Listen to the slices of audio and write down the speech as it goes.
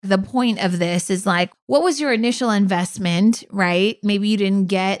the point of this is like, what was your initial investment, right? Maybe you didn't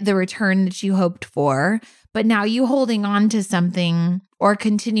get the return that you hoped for, but now you holding on to something or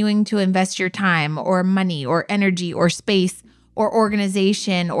continuing to invest your time or money or energy or space or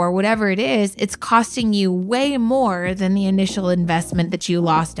organization or whatever it is, it's costing you way more than the initial investment that you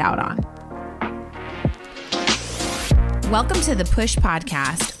lost out on. Welcome to the Push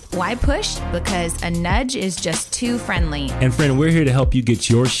Podcast. Why push? Because a nudge is just too friendly. And friend, we're here to help you get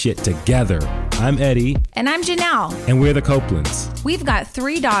your shit together. I'm Eddie. And I'm Janelle. And we're the Copelands. We've got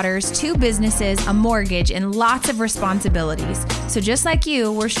 3 daughters, 2 businesses, a mortgage, and lots of responsibilities. So just like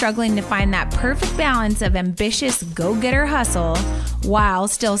you, we're struggling to find that perfect balance of ambitious go-getter hustle while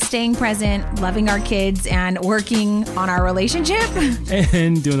still staying present, loving our kids, and working on our relationship.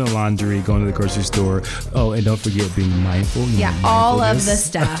 And doing the laundry, going to the grocery store. Oh, and don't forget being mindful. Yeah, all of the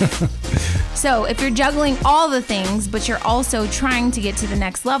stuff. So if you're juggling all the things, but you're also trying to get to the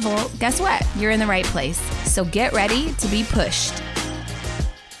next level, guess what? You're in the right place. So get ready to be pushed.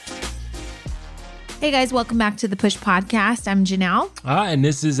 Hey guys, welcome back to the Push Podcast. I'm Janelle. And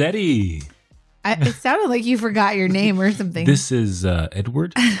this is Eddie. It sounded like you forgot your name or something. This is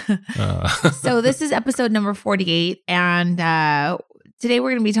Edward. So this is episode number 48. And today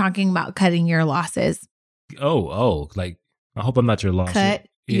we're going to be talking about cutting your losses. Like, I hope I'm not your loss. Cut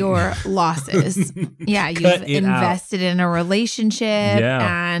your losses. Yeah, you've invested in a relationship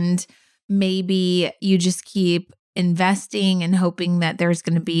and maybe you just keep investing and hoping that there's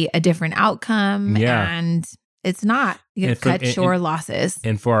going to be a different outcome and it's not. You got to cut your losses.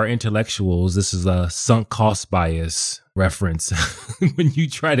 And for our intellectuals, this is a sunk cost bias reference. When you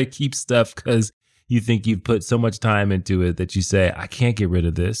try to keep stuff because you think you've put so much time into it that you say, I can't get rid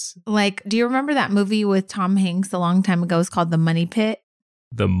of this. Like, do you remember that movie with Tom Hanks a long time ago? It's called The Money Pit.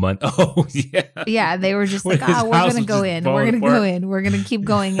 Oh, yeah. Yeah, they were just like, we're going to go in. We're going to go in. We're going to keep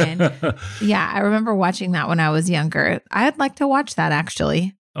going in. Yeah, I remember watching that when I was younger. I'd like to watch that,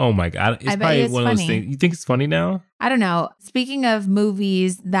 actually. Oh, my God. It's probably one of those things. You think it's funny now? I don't know. Speaking of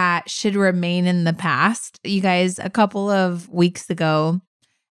movies that should remain in the past, you guys, a couple of weeks ago,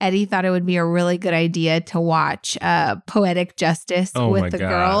 Eddie thought it would be a really good idea to watch Poetic Justice with the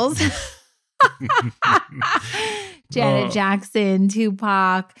girls. Janet Jackson,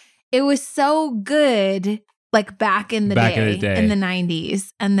 Tupac. It was so good, like back in the day, in the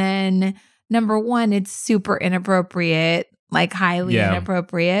 90s. And then number one, it's super inappropriate, like highly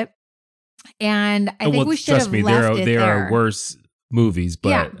inappropriate. And I think we should have left it there. There are worse movies,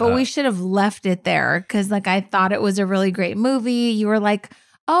 but we should have left it there because, like, I thought it was a really great movie. You were like,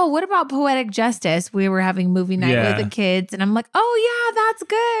 oh, what about Poetic Justice? We were having movie night with the kids. And I'm like, oh, yeah, that's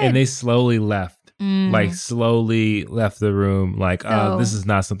good. And they slowly left. Slowly left the room. Like, this is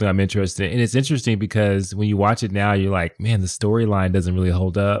not something I'm interested in. And it's interesting because when you watch it now, you're like, man, the storyline doesn't really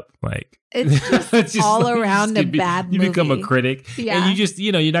hold up. Like, it's just all around a bad movie. You become a critic. Yeah. And you just,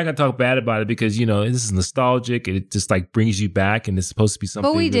 you're not going to talk bad about it because, this is nostalgic. And it just like brings you back. And it's supposed to be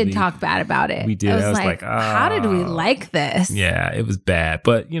something. But we did talk bad about it. We did. I was like, how did we like this? Yeah, it was bad.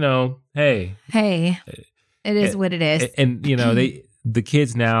 But, hey. It is what it is. And, the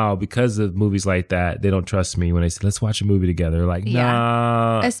kids now, because of movies like that, they don't trust me when they say, let's watch a movie together. Like,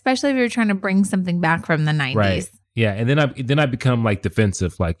 nah. Especially if you're trying to bring something back from the 90s. Right. Yeah. And then I become like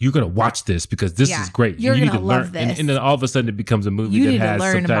defensive. Like, you're going to watch this because this is great. You need to learn this. And then all of a sudden it becomes a movie that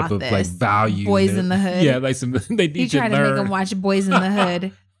has some type of like value. Boys in the Hood. Yeah. Like they need to learn. You try to make them watch Boys in the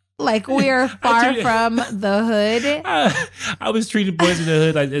Hood. Like, we're far from the hood. I was treating Boys in the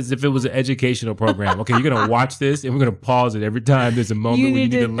Hood like as if it was an educational program. Okay, you're going to watch this and we're going to pause it every time there's a moment where you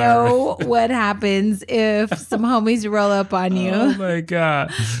need to know what happens if some homies roll up on you. Oh, my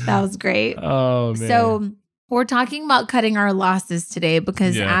God. That was great. Oh, man. So we're talking about cutting our losses today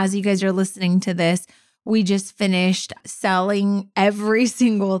because as you guys are listening to this, we just finished selling every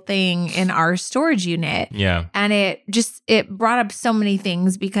single thing in our storage unit. Yeah. And it brought up so many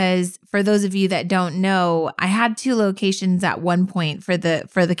things because for those of you that don't know, I had 2 locations at one point for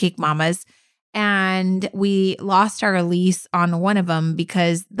the Cake Mamas. And we lost our lease on one of them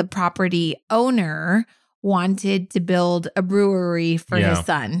because the property owner wanted to build a brewery for his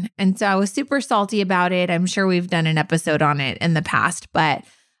son. And so I was super salty about it. I'm sure we've done an episode on it in the past, but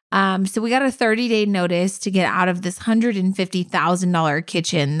so we got a 30-day notice to get out of this $150,000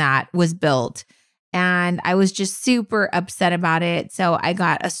 kitchen that was built. And I was just super upset about it. So I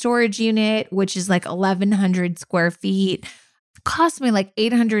got a storage unit, which is like 1,100 square feet. It cost me like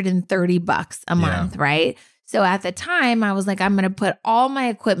 $830 a month, right? So at the time, I was like, I'm going to put all my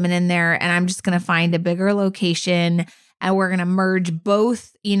equipment in there and I'm just going to find a bigger location and we're going to merge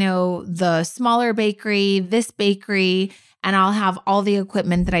both, the smaller bakery, this bakery, and I'll have all the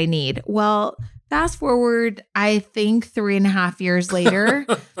equipment that I need. Well, fast forward, I think 3.5 years later,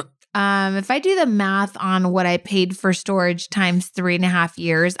 if I do the math on what I paid for storage times 3.5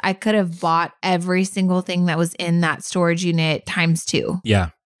 years, I could have bought every single thing that was in that storage unit times 2.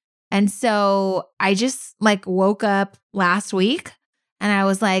 Yeah. And so I just woke up last week and I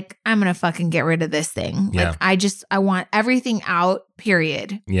was like, I'm going to fucking get rid of this thing. Yeah. I want everything out,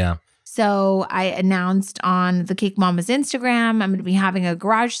 period. Yeah. So I announced on the Cake Mama's Instagram, I'm going to be having a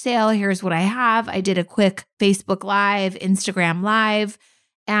garage sale. Here's what I have. I did a quick Facebook Live, Instagram Live.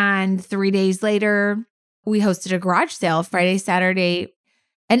 And 3 days later, we hosted a garage sale Friday, Saturday,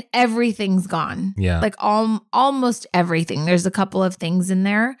 and everything's gone. Yeah. Almost everything. There's a couple of things in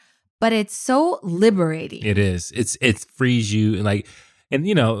there, but it's so liberating. It is. It frees you. And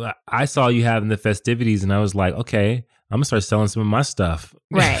I saw you having the festivities and I was like, okay, I'm going to start selling some of my stuff.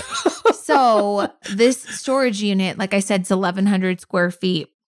 Right. So this storage unit, like I said, it's 1,100 square feet.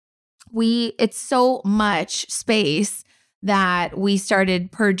 It's so much space that we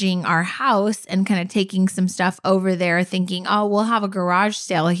started purging our house and kind of taking some stuff over there thinking, oh, we'll have a garage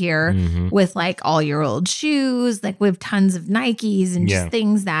sale here with all your old shoes. We have tons of Nikes and just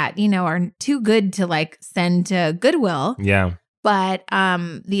things that, are too good to send to Goodwill. Yeah. But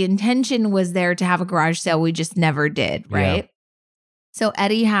the intention was there to have a garage sale. We just never did. Right. Yeah. So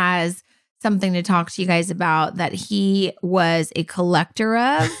Eddie has something to talk to you guys about that he was a collector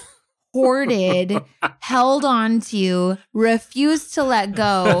of. Hoarded, held on to, refused to let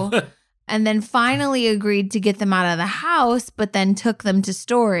go, and then finally agreed to get them out of the house, but then took them to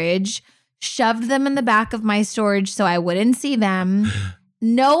storage, shoved them in the back of my storage so I wouldn't see them,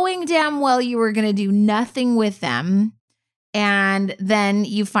 knowing damn well you were going to do nothing with them. And then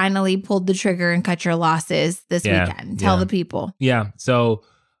you finally pulled the trigger and cut your losses this weekend. Tell the people. Yeah. So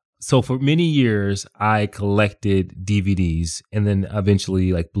for many years, I collected DVDs and then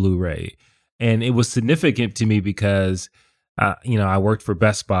eventually Blu-ray. And it was significant to me because, I worked for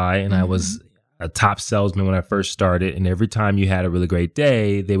Best Buy and I was a top salesman when I first started. And every time you had a really great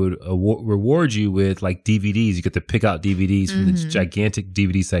day, they would reward you with DVDs. You get to pick out DVDs from the gigantic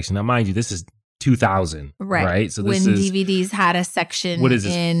DVD section. Now, mind you, this is 2000, right? So this when is DVDs had a section. What is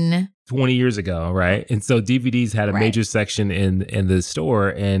this? 20 years ago, right? And so DVDs had a major section in the store.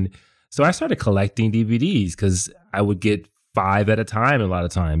 And so I started collecting DVDs because I would get 5 at a time a lot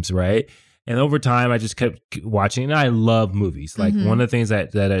of times, right? And over time, I just kept watching. And I love movies. One of the things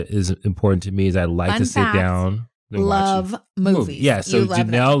that is important to me is I like to sit down and love watch movies. Yeah, so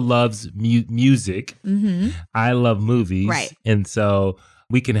Janelle loves music. I love movies. Right. And so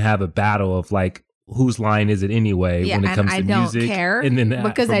we can have a battle of whose line is it anyway when it comes to music? I don't care and then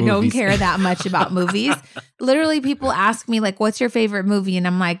because I don't care that much about movies. Literally, people ask me what's your favorite movie? And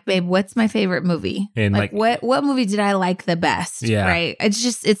I'm like, babe, what's my favorite movie? And what movie did I like the best? Yeah. Right.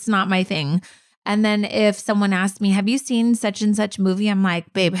 It's not my thing. And then if someone asks me, have you seen such and such movie? I'm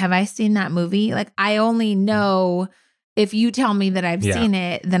like, babe, have I seen that movie? I only know if you tell me that I've seen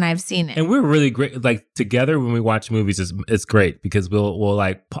it, then I've seen it. And we're really great. Together when we watch movies, it's great because we'll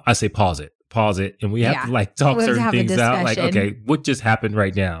I say pause it, and we have to talk certain things out. Okay, what just happened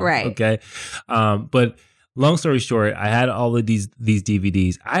right now? Right. Okay. But long story short, I had all of these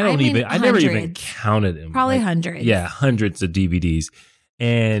DVDs. I never even counted them. Probably hundreds. Yeah, hundreds of DVDs.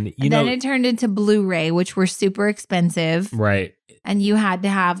 And then it turned into Blu-ray, which were super expensive. Right. And you had to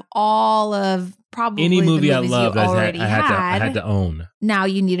have all of probably any movie the I loved. I had to own. Now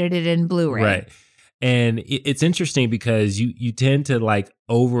you needed it in Blu-ray. Right. And it's interesting because you tend to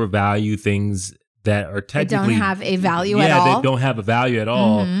overvalue things that are technically don't have a value at all. Yeah, they don't have a value at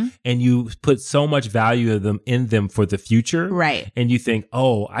all. And you put so much value in them for the future. Right. And you think,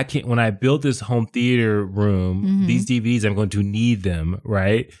 oh, I can't, when I build this home theater room, these DVDs, I'm going to need them.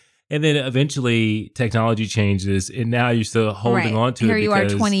 Right. And then eventually technology changes and now you're still holding on to Here it. Here you are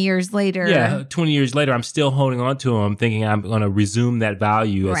 20 years later. Yeah. 20 years later, I'm still holding on to them thinking I'm going to resume that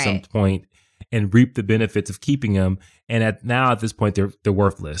value at some point and reap the benefits of keeping them. And at this point, they're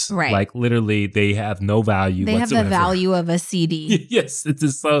worthless. Right. Literally, they have no value whatsoever. They have the value of a CD. Yes. It's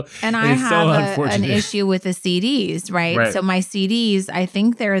just so And I have an issue with the CDs, right? So my CDs, I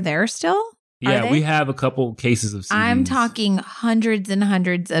think they're there still. Yeah, we have a couple cases of CDs. I'm talking hundreds and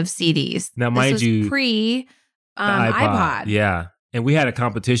hundreds of CDs. Now, mind you, pre iPod. Yeah. And we had a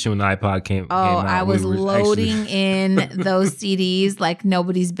competition when the iPod came out. I was loading in those CDs like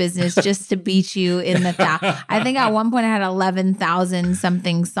nobody's business just to beat you in the I think at one point I had 11,000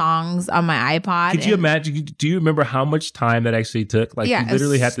 something songs on my iPod. Could you imagine? Do you remember how much time that actually took? Like, you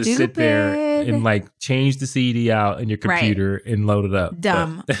literally had to sit there and like change the CD out in your computer and load it up.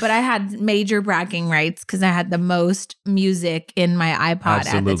 Dumb. But I had major bragging rights because I had the most music in my iPod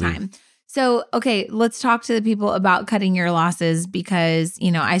at the time. So, okay, let's talk to the people about cutting your losses because,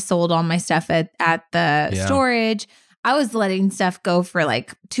 you know, I sold all my stuff at the storage. I was letting stuff go for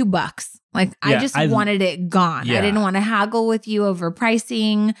like $2. Like I just wanted it gone. I didn't want to haggle with you over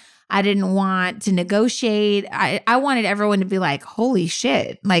pricing. I didn't want to negotiate. I wanted everyone to be like, holy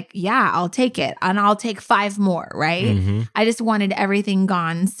shit. Like, yeah, I'll take it. And I'll take 5 more, right? Mm-hmm. I just wanted everything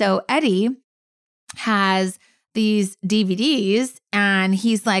gone. So Eddie has these DVDs and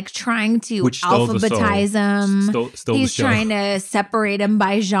he's like trying to alphabetize them. He's trying to separate them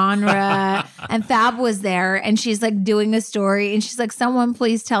by genre. And Fab was there and she's like doing a story and she's like, someone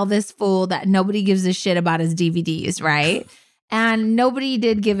please tell this fool that nobody gives a shit about his DVDs, right? And nobody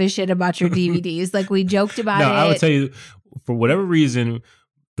did give a shit about your DVDs. Like we joked about it. No, I would tell you, for whatever reason,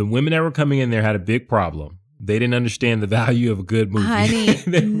 the women that were coming in there had a big problem. They didn't understand the value of a good movie.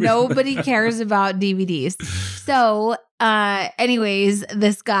 Honey, nobody cares about DVDs. So, anyways,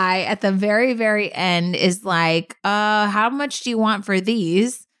 this guy at the very, very end is like, how much do you want for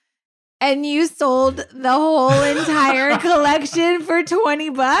these? And you sold the whole entire collection for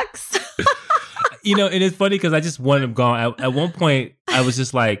 $20. You know, and it's funny because I just wanted them gone. At one point, I was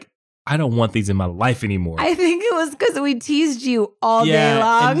just like, I don't want these in my life anymore. I think it was because we teased you all day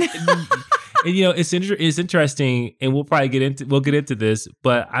long. And you know, it's interesting, and we'll get into this,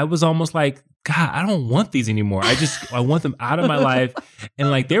 but I was almost like, God, I don't want these anymore. I want them out of my life.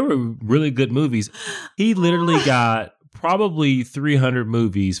 And like, they were really good movies. He literally got probably 300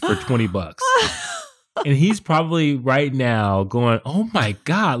 movies for $20. And he's probably right now going, oh my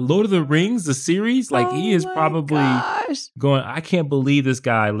God, Lord of the Rings, the series? Like he is probably going, I can't believe this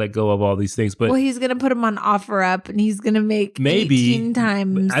guy let go of all these things. But he's going to put them on OfferUp and he's going to make maybe 18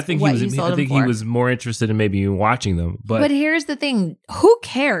 times I think what he was more interested in maybe watching them. But here's the thing. Who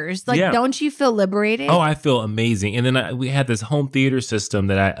cares? Like, don't you feel liberated? Oh, I feel amazing. And then we had this home theater system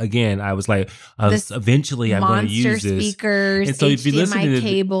that I was like, eventually I'm going to use this. Speakers, and so if you listen to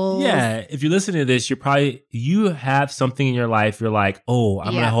cables. If you're listening to this, you have something in your life. You're like, oh,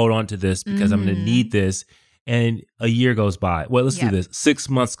 I'm going to hold on to this because I'm going to need this. And a year goes by. Well, let's do this. 6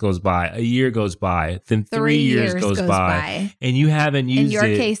 months goes by. A year goes by. Then 3 years goes by. And you haven't used it. In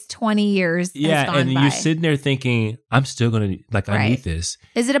your case, 20 years has gone by. You're sitting there thinking, I'm still going to, I need this.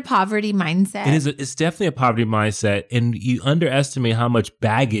 Is it a poverty mindset? It's definitely a poverty mindset. And you underestimate how much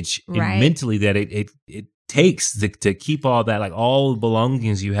baggage mentally that it takes to keep all that, like all the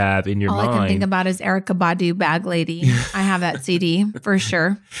belongings you have in your mind. All I can think about is Erykah Badu, Bag Lady. I have that CD for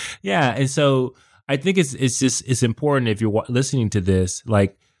sure. Yeah. And so I think it's important if you're listening to this,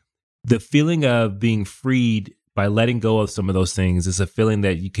 like the feeling of being freed by letting go of some of those things is a feeling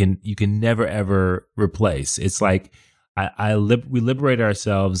that you can never ever replace. It's like we liberate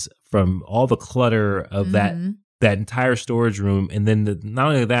ourselves from all the clutter of that entire storage room, and then not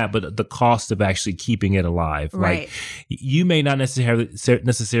only that, but the cost of actually keeping it alive. Right. Like you may not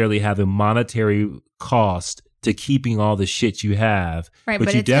necessarily have a monetary cost to keeping all the shit you have,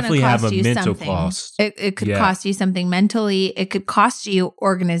 but you definitely have a mental cost. It could cost you something mentally. It could cost you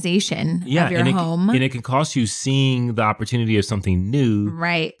organization of your home. And it can cost you seeing the opportunity of something new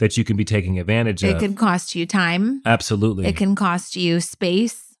that you can be taking advantage of. It could cost you time. Absolutely. It can cost you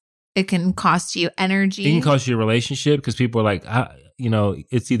space. It can cost you energy. It can cost you a relationship because people are like,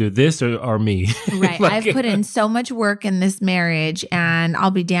 it's either this or me. Right. Like, I've put in so much work in this marriage and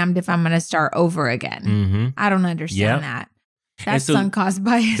I'll be damned if I'm going to start over again. Mm-hmm. I don't understand that. That's sunk cost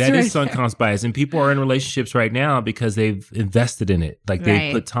bias. That is sunk cost bias. And people are in relationships right now because they've invested in it. Like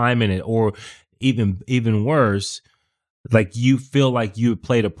they've put time in it, or even worse, like you feel like you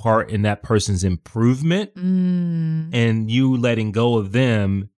played a part in that person's improvement and you letting go of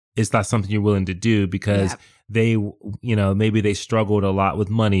them is not something you're willing to do because they, maybe they struggled a lot with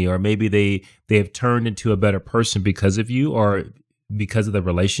money, or maybe they have turned into a better person because of you or because of the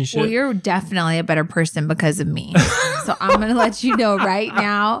relationship. Well, you're definitely a better person because of me. So I'm going to let you know right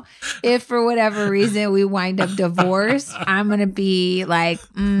now, if for whatever reason we wind up divorced, I'm going to be like,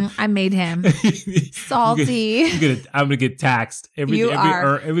 I made him salty. I'm going to get taxed every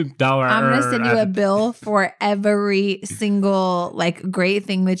dollar I I'm earn. going to send you a bill for every single great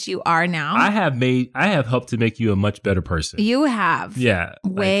thing that you are now. I have helped to make you a much better person. You have. Yeah.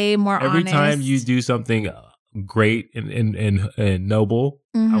 Way more every honest. time you do something great and noble,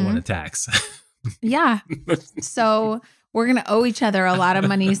 I want a tax. Yeah. So we're going to owe each other a lot of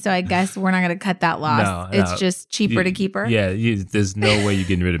money. So I guess we're not going to cut that loss. It's just cheaper to keep her. Yeah. There's no way you're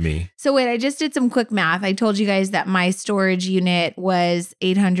getting rid of me. So wait, I just did some quick math. I told you guys that my storage unit was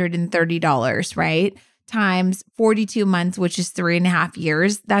 $830, right? Times 42 months, which is 3.5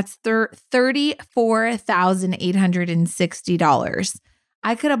 years. That's $34,860.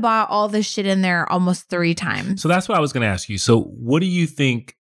 I could have bought all this shit in there almost 3 times. So that's what I was going to ask you. So what do you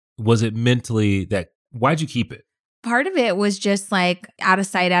think, was it mentally why'd you keep it? Part of it was just like out of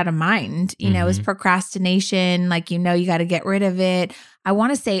sight, out of mind. You know, it was procrastination. Like, you got to get rid of it. I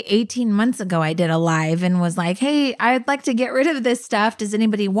want to say 18 months ago, I did a live and was like, hey, I'd like to get rid of this stuff. Does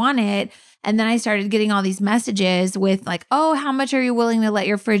anybody want it? And then I started getting all these messages with like, oh, how much are you willing to let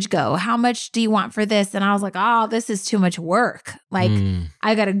your fridge go? How much do you want for this? And I was like, oh, this is too much work. Like,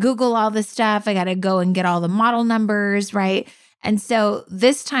 I got to Google all this stuff. I got to go and get all the model numbers, right? And so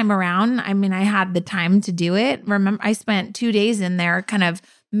this time around, I mean, I had the time to do it. Remember, I spent 2 days in there kind of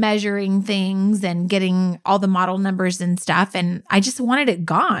measuring things and getting all the model numbers and stuff. And I just wanted it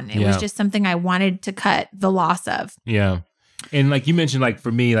gone. It was just something I wanted to cut the loss of. Yeah. And like you mentioned, like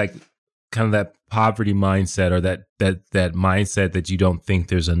for me, like kind of that poverty mindset or that mindset that you don't think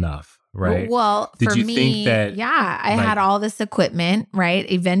there's enough. Right. Well, Did for you me, think that, I had all this equipment, right?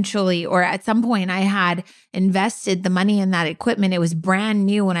 Eventually, or at some point I had invested the money in that equipment. It was brand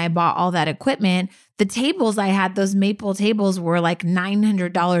new when I bought all that equipment. The tables I had, those maple tables were like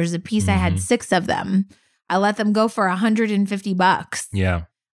 $900 a piece. I had 6 of them. I let them go for $150. Yeah.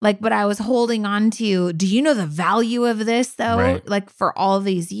 Like, but I was holding on to, do you know the value of this though? Right. Like for all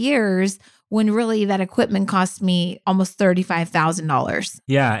these years, when really that equipment cost me almost $35,000.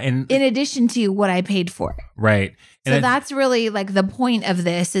 Yeah. And in addition to what I paid for it. Right. And so that's really like the point of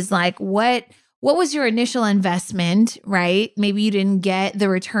this is like, what was your initial investment, right? Maybe you didn't get the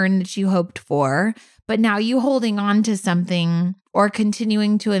return that you hoped for, but now you holding on to something or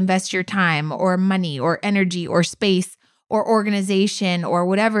continuing to invest your time or money or energy or space or organization or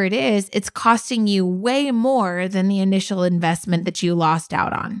whatever it is, it's costing you way more than the initial investment that you lost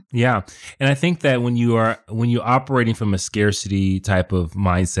out on. Yeah. And I think that when you're operating from a scarcity type of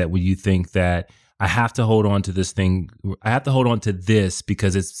mindset, where you think that I have to hold on to this thing, I have to hold on to this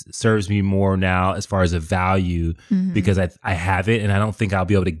because it serves me more now as far as a value because I have it and I don't think I'll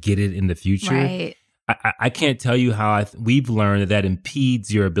be able to get it in the future. Right. I can't tell you how we've learned that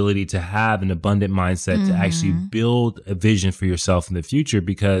impedes your ability to have an abundant mindset to actually build a vision for yourself in the future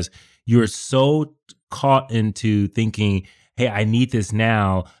because you're so caught into thinking, hey, I need this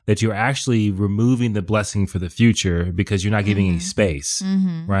now, that you're actually removing the blessing for the future because you're not giving any space,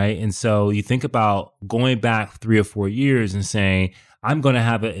 right? And so you think about going back 3 or 4 years and saying, I'm going to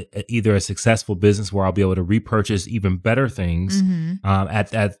have either a successful business where I'll be able to repurchase even better things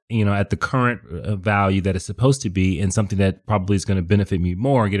at the current value that it's supposed to be, and something that probably is going to benefit me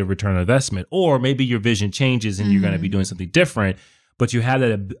more and get a return on investment. Or maybe your vision changes and you're going to be doing something different, but you have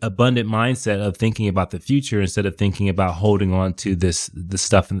that abundant mindset of thinking about the future instead of thinking about holding on to the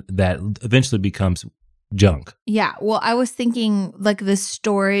stuff that eventually becomes junk. Yeah. Well, I was thinking like the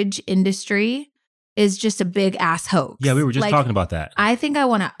storage industry is just a big ass hoax. Yeah, we were just talking about that. I think I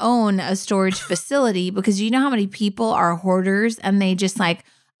want to own a storage facility because you know how many people are hoarders and they just like,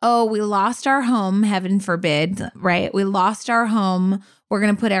 oh, we lost our home, heaven forbid, right? We lost our home. We're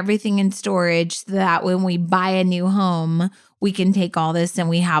going to put everything in storage so that when we buy a new home, we can take all this and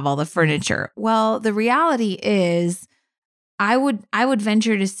we have all the furniture. Well, the reality is I would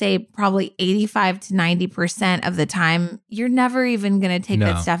venture to say probably 85 to 90% of the time, you're never even going to take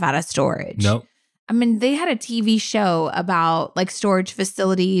that stuff out of storage. Nope. I mean, they had a TV show about like storage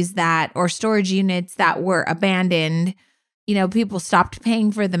facilities or storage units that were abandoned. You know, people stopped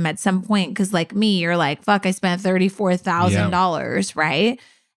paying for them at some point because like me, you're like, fuck, I spent $34,000, right?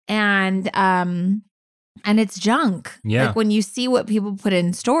 And it's junk. Yeah. Like when you see what people put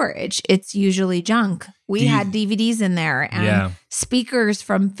in storage, it's usually junk. We had DVDs in there and speakers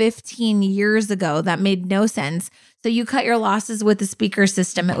from 15 years ago that made no sense. So you cut your losses with the speaker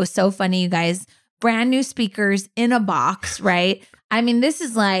system. It was so funny, you guys. Brand new speakers in a box, right? I mean, this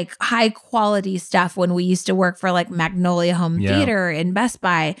is like high quality stuff when we used to work for like Magnolia Home Theater and Best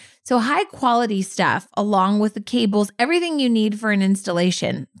Buy. So high quality stuff along with the cables, everything you need for an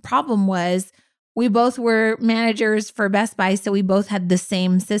installation. Problem was we both were managers for Best Buy, so we both had the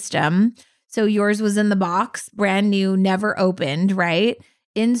same system. So yours was in the box, brand new, never opened, right?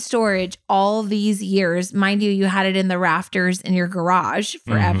 In storage all these years. Mind you, you had it in the rafters in your garage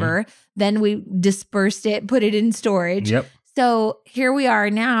forever. Then we dispersed it, put it in storage. Yep. So here we are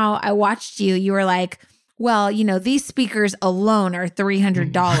now. I watched you. You were like, well, these speakers alone are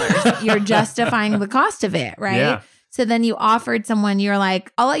 $300. You're justifying the cost of it, right? Yeah. So then you offered someone, you're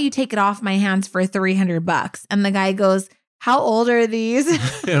like, I'll let you take it off my hands for $300. And the guy goes, how old are these?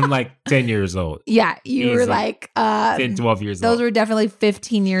 I'm like 10 years old. Yeah. You were Easy. like 10, 12 years those old. were definitely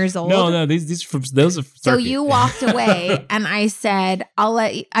 15 years old. No, these from those are So circuit. you walked away and I said,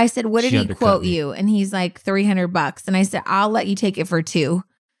 what did She he undercut quote me. you? And he's like $300. And I said, I'll let you take it for $200.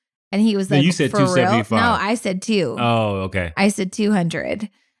 And he was No, like, you said for real? $275. No, I said $200. Oh, okay. I said $200.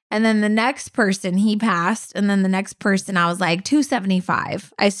 And then the next person he passed. And then the next person I was like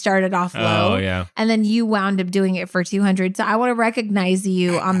 $275. I started off low. Oh, yeah. And then you wound up doing it for $200. So I want to recognize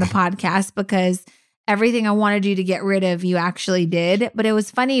you on the podcast because everything I wanted you to get rid of, you actually did. But it was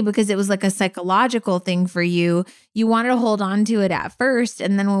funny because it was like a psychological thing for you. You wanted to hold on to it at first.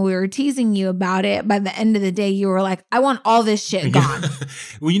 And then when we were teasing you about it, by the end of the day, you were like, I want all this shit gone.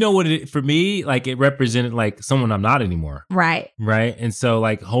 Well, you know what? For me, like it represented like someone I'm not anymore. Right. Right. And so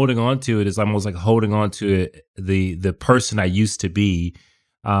like holding on to it is almost like holding on to it, the person I used to be,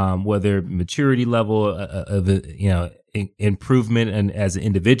 whether maturity level of improvement and as an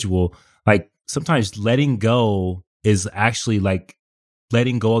individual, like sometimes letting go is actually like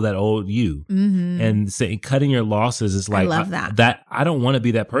letting go of that old you. Mm-hmm. And cutting your losses is like, I love that. I don't want to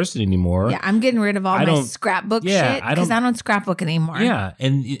be that person anymore. Yeah, I'm getting rid of all my scrapbook shit because I don't scrapbook anymore. Yeah,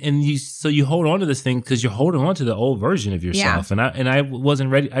 and you hold on to this thing because you're holding on to the old version of yourself. Yeah. And I wasn't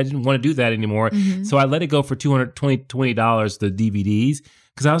ready. I didn't want to do that anymore. Mm-hmm. So I let it go for $20 the DVDs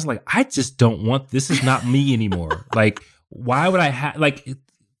because I was like, I just don't want. This is not me anymore. Like, why would I have like?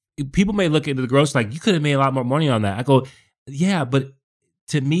 People may look into the gross like you could have made a lot more money on that. I go, yeah, but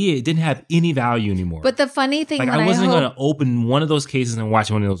to me, it didn't have any value anymore. But the funny thing, like I wasn't going to open one of those cases and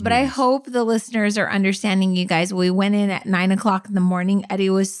watch one of those. But movies. I hope the listeners are understanding, you guys. We went in at 9:00 in the morning. Eddie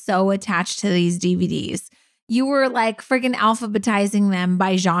was so attached to these DVDs. You were like freaking alphabetizing them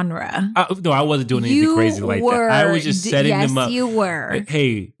by genre. No, I wasn't doing anything crazy like that. I was just setting them up. Yes, you were.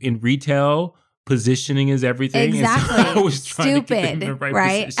 Hey, in retail, positioning is everything. Exactly. And so I was trying to get them in the right?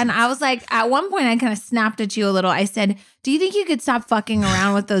 positions. And I was like, at one point, I kind of snapped at you a little. I said, "Do you think you could stop fucking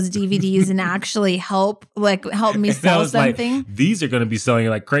around with those DVDs and actually help me sell something?" Like, these are going to be selling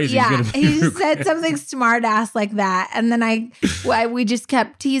like crazy. Yeah, he said something smart ass like that, and then we just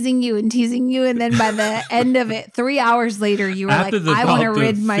kept teasing you, and then by the end of it, 3 hours later, you were like, "I want to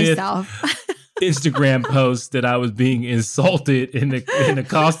rid myself." Instagram post that I was being insulted and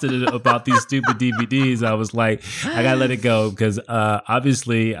accosted about these stupid DVDs. I was like, I gotta let it go because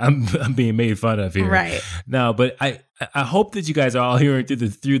obviously I'm being made fun of here. Right. No, but I hope that you guys are all hearing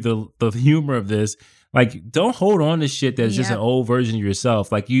through the humor of this. Like, don't hold on to shit that's just an old version of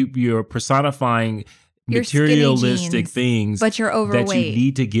yourself. Like you're personifying materialistic things, but you're overweight that you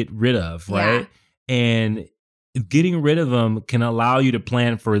need to get rid of, right? Yeah. And getting rid of them can allow you to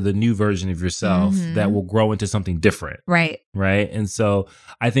plan for the new version of yourself that will grow into something different. Right. Right. And so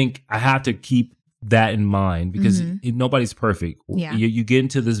I think I have to keep that in mind because nobody's perfect. Yeah. You get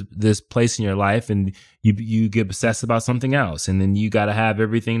into this place in your life and you get obsessed about something else. And then you got to have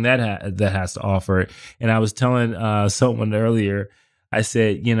everything that has to offer. And I was telling someone earlier, I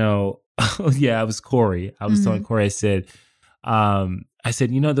said, it was Corey. I was telling Corey, I said,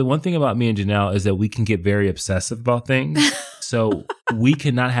 the one thing about me and Janelle is that we can get very obsessive about things. So we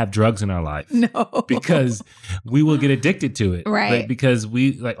cannot have drugs in our life. No. Because we will get addicted to it. Right. Like, because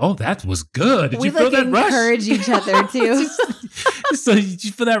we that was good. Did you feel that rush? We encourage each other too. So did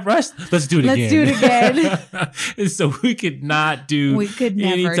you feel that rush? Let's do it again. Let's do it again. And so we could not do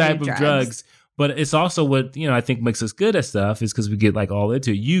any type of drugs. But it's also what, I think makes us good at stuff is because we get like all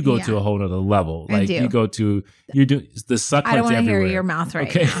into it. You go to a whole nother level. Like you're doing the succulents everywhere. I don't want to hear your mouth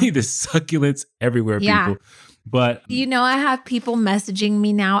right now. Okay, the succulents everywhere, people. But I have people messaging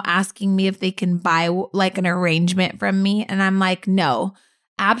me now asking me if they can buy like an arrangement from me. And I'm like, no,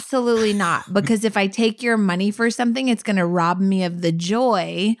 absolutely not. Because if I take your money for something, it's going to rob me of the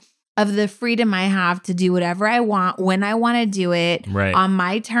joy of the freedom I have to do whatever I want when I want to do it on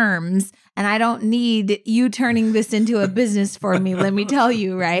my terms. And I don't need you turning this into a business for me, let me tell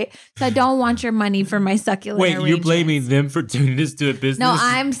you, right? So I don't want your money for my succulent arrangements. You're blaming them for turning this to a business? No,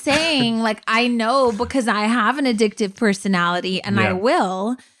 I'm saying like I know because I have an addictive personality and I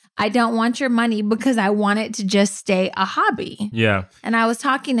will. I don't want your money because I want it to just stay a hobby. Yeah. And I was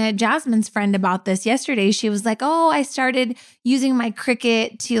talking to Jasmine's friend about this yesterday. She was like, oh, I started using my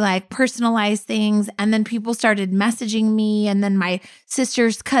Cricut to like personalize things. And then people started messaging me. And then my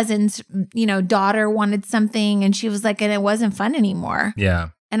sister's cousin's, daughter wanted something. And she was like, and it wasn't fun anymore. Yeah.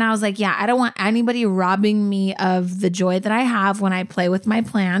 And I was like, yeah, I don't want anybody robbing me of the joy that I have when I play with my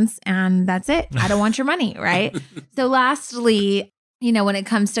plants. And that's it. I don't want your money, right? So lastly, when it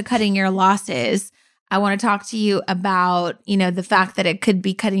comes to cutting your losses, I want to talk to you about, the fact that it could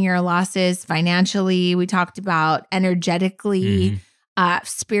be cutting your losses financially. We talked about energetically,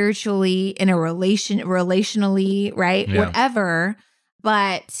 spiritually, in a relationally, right? Yeah. Whatever.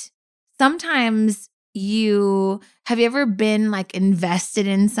 But sometimes have you ever been like invested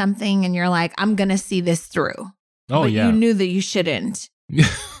in something and you're like, I'm going to see this through. Oh, but yeah. you knew that you shouldn't.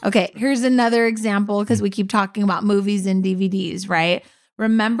 Okay, here's another example because we keep talking about movies and DVDs, right?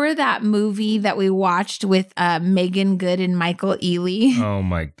 Remember that movie that we watched with Megan Good and Michael Ealy? Oh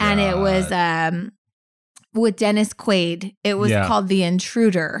my God. And it was with Dennis Quaid. It was called The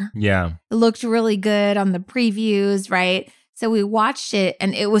Intruder. Yeah. It looked really good on the previews, right? So we watched it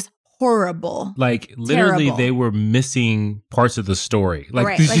and it was horrible. Like literally Terrible. they were missing parts of the story.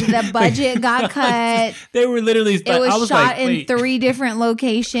 Like the budget got cut. They were literally, It was shot in 3 different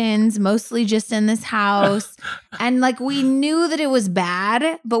locations, mostly just in this house. And like we knew that it was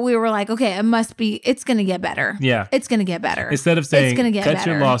bad, but we were like, okay, it's going to get better. Yeah. It's going to get better. Instead of saying, gonna get cut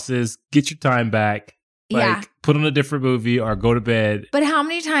better. your losses, get your time back, put on a different movie or go to bed. But how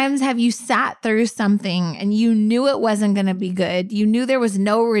many times have you sat through something and you knew it wasn't going to be good? You knew there was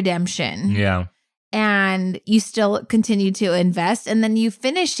no redemption. Yeah. And you still continued to invest. And then you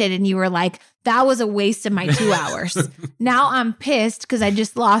finished it and you were like, that was a waste of my 2 hours. Now I'm pissed because I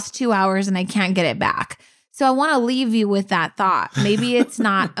just lost 2 hours and I can't get it back. So I want to leave you with that thought. Maybe it's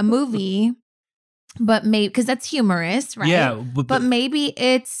not a movie, but maybe because that's humorous, right? Yeah. But maybe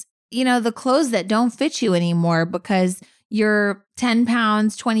it's, the clothes that don't fit you anymore because you're 10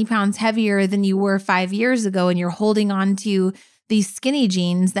 pounds, 20 pounds heavier than you were 5 years ago. And you're holding on to these skinny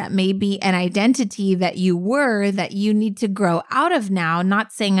jeans that may be an identity that you were that you need to grow out of now.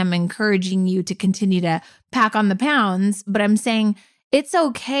 Not saying I'm encouraging you to continue to pack on the pounds, but I'm saying it's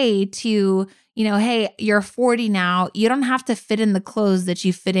okay to, hey, you're 40 now. You don't have to fit in the clothes that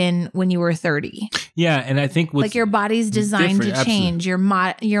you fit in when you were 30. Yeah. And I think like your body's designed to change. Your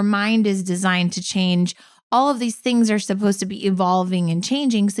mind is designed to change. All of these things are supposed to be evolving and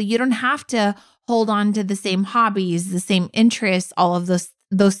changing. So you don't have to hold on to the same hobbies, the same interests, all of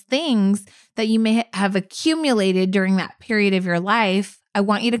those things that you may have accumulated during that period of your life. I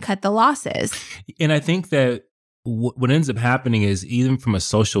want you to cut the losses. And I think that what ends up happening is even from a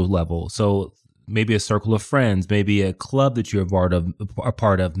social level. So maybe a circle of friends, maybe a club that you're a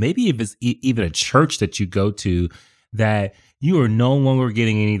part of, maybe if it's even a church that you go to that you are no longer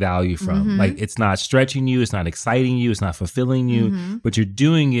getting any value from. Mm-hmm. Like it's not stretching you, it's not exciting you, it's not fulfilling you, but you're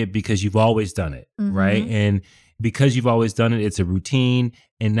doing it because you've always done it, right? And because you've always done it, it's a routine.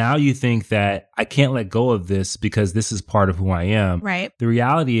 And now you think that I can't let go of this because this is part of who I am. Right. The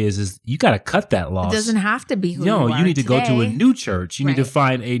reality is you got to cut that loss. It doesn't have to be who you are you need to today. go to a new church. You need to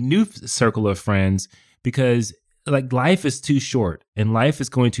find a new circle of friends because like life is too short and life is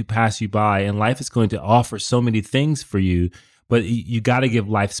going to pass you by and life is going to offer so many things for you, but you got to give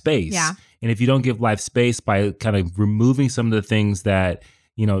life space. Yeah. And if you don't give life space by kind of removing some of the things that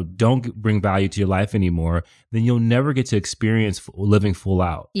don't bring value to your life anymore, then you'll never get to experience living full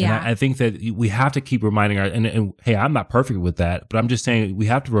out. Yeah. And I think that we have to keep reminding and hey, I'm not perfect with that, but I'm just saying we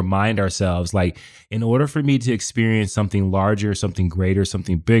have to remind ourselves, like, in order for me to experience something larger, something greater,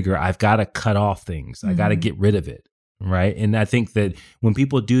 something bigger, I've got to cut off things. I got to get rid of it. Right. And I think that when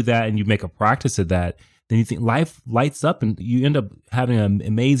people do that and you make a practice of that, then you think life lights up and you end up having an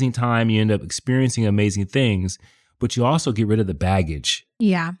amazing time. You end up experiencing amazing things. But you also get rid of the baggage.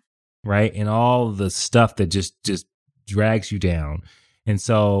 Yeah. Right. And all the stuff that just drags you down. And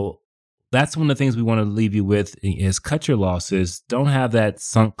so that's one of the things we want to leave you with is cut your losses. Don't have that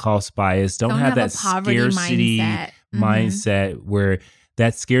sunk cost bias. Don't have that scarcity mindset where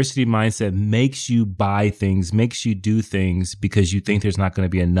that scarcity mindset makes you buy things, makes you do things because you think there's not going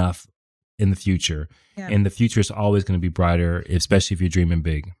to be enough in the future. Yeah. And the future is always going to be brighter, especially if you're dreaming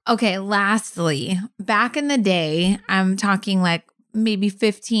big. Okay, lastly, back in the day, I'm talking like maybe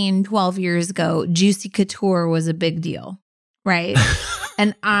 15, 12 years ago, Juicy Couture was a big deal, right?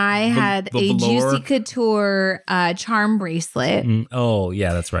 And I had a Juicy Couture charm bracelet. Oh,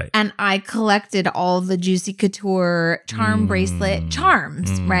 yeah, that's right. And I collected all the Juicy Couture charm bracelet charms,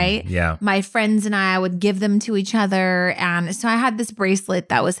 right? Yeah. My friends and I would give them to each other. And so I had this bracelet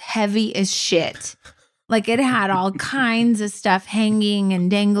that was heavy as shit. Like it had all kinds of stuff hanging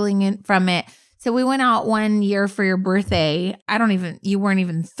and dangling from it. So we went out one year for your birthday. You weren't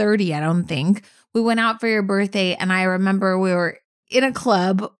even 30, I don't think. We went out for your birthday and I remember we were in a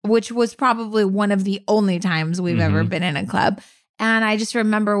club, which was probably one of the only times we've ever been in a club. And I just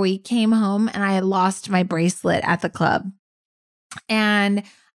remember we came home and I had lost my bracelet at the club. And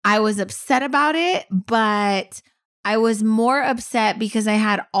I was upset about it, but I was more upset because I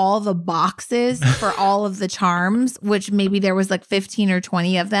had all the boxes for all of the charms, which maybe there was like 15 or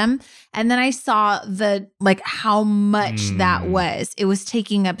 20 of them. And then I saw how much that was. It was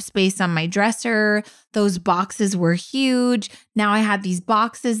taking up space on my dresser. Those boxes were huge. Now I had these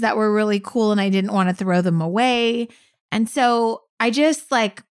boxes that were really cool and I didn't want to throw them away. And so I just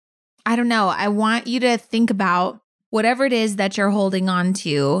I don't know. I want you to think about whatever it is that you're holding on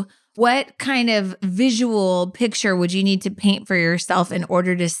to. What kind of visual picture would you need to paint for yourself in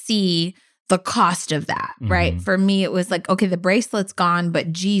order to see the cost of that, right? For me, it was like, okay, the bracelet's gone,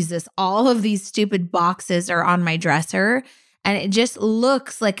 but Jesus, all of these stupid boxes are on my dresser. And it just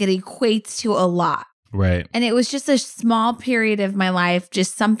looks like it equates to a lot. Right. And it was just a small period of my life,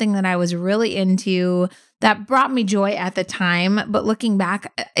 just something that I was really into that brought me joy at the time. But looking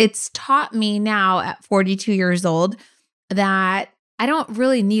back, it's taught me now at 42 years old that I don't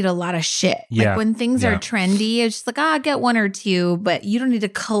really need a lot of shit. Yeah. Like when things are trendy, it's just like, I'll get one or two, but you don't need to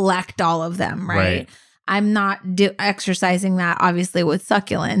collect all of them, right? I'm not exercising that obviously with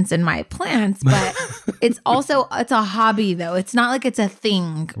succulents and my plants, but it's a hobby though. It's not like it's a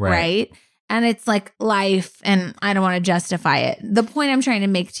thing, right? And it's like life, and I don't want to justify it. The point I'm trying to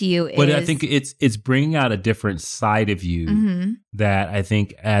make to you is... But I think it's bringing out a different side of you that I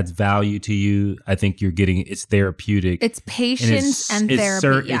think adds value to you. I think you're getting... It's therapeutic. It's patience and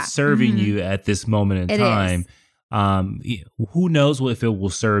therapy. It's serving you at this moment in time. Who knows if it will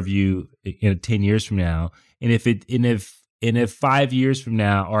serve you in 10 years from now. And if 5 years from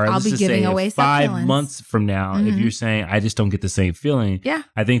now, or I'll let's be just giving say away 5 months from now, if you're saying, I just don't get the same feeling,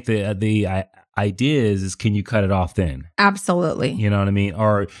 I think the idea is can you cut it off then? Absolutely. You know what I mean?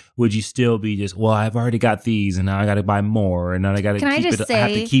 Or would you still be just, well, I've already got these and now I got to buy more and now I got to keep it. I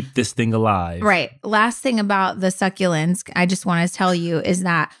have to keep this thing alive. Right. Last thing about the succulents, I just want to tell you is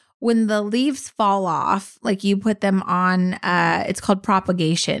that when the leaves fall off, like you put them on, it's called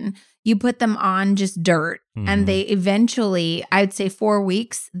propagation. You put them on just dirt and they eventually, I'd say 4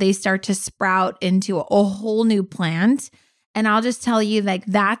 weeks, they start to sprout into a whole new plant. And I'll just tell you,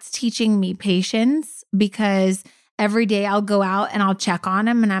 that's teaching me patience, because every day I'll go out and I'll check on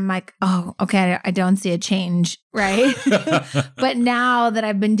them and I'm like, oh, okay, I don't see a change, right? But now that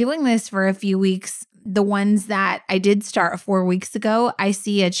I've been doing this for a few weeks, the ones that I did start 4 weeks ago, I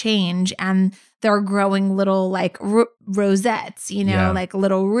see a change, and they're growing little rosettes, like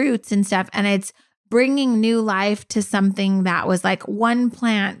little roots and stuff. And it's bringing new life to something that was like one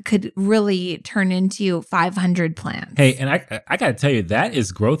plant could really turn into 500 plants. Hey, and I got to tell you, that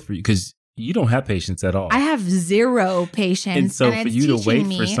is growth for you, because you don't have patience at all. I have zero patience. And so for you to wait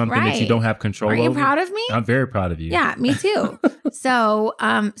for something that you don't have control over. Are you proud of me? I'm very proud of you. Yeah, me too. So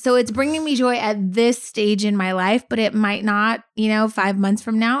it's bringing me joy at this stage in my life, but it might not, 5 months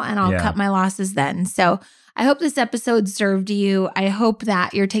from now, and I'll cut my losses then. So I hope this episode served you. I hope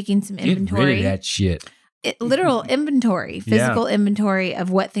that you're taking some inventory. Get rid of that shit. Literal inventory, physical inventory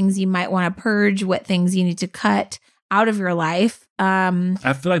of what things you might want to purge, what things you need to cut out of your life.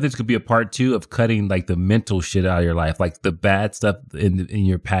 I feel like this could be a part 2 of cutting the mental shit out of your life, like the bad stuff in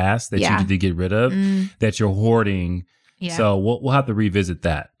your past that you need to get rid of, that you're hoarding. Yeah. So we'll have to revisit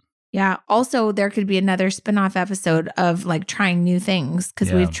that. Yeah. Also, there could be another spinoff episode of trying new things,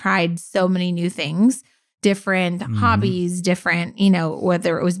 because we've tried so many new things, different hobbies, different,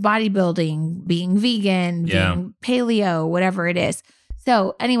 whether it was bodybuilding, being vegan, being paleo, whatever it is.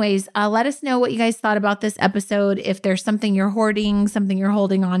 So anyways, let us know what you guys thought about this episode. If there's something you're hoarding, something you're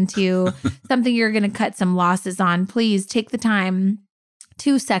holding on to, something you're going to cut some losses on, please take the time,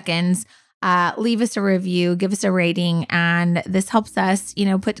 2 seconds, leave us a review, give us a rating. And this helps us,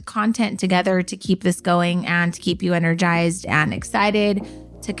 put content together to keep this going and to keep you energized and excited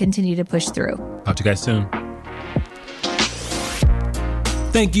to continue to push through. Talk to you guys soon.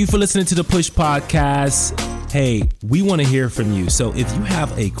 Thank you for listening to the Push Podcast. Hey, we want to hear from you. So if you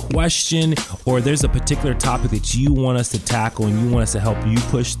have a question or there's a particular topic that you want us to tackle and you want us to help you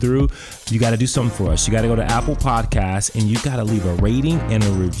push through, you got to do something for us. You got to go to Apple Podcasts and you got to leave a rating and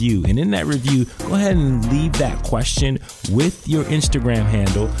a review. And in that review, go ahead and leave that question with your Instagram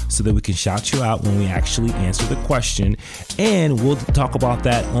handle so that we can shout you out when we actually answer the question. And we'll talk about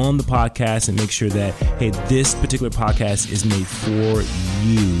that on the podcast and make sure that, hey, this particular podcast is made for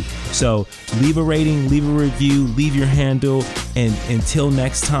you. So leave a rating, leave a review, leave your handle, and until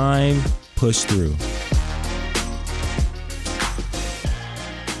next time, push through.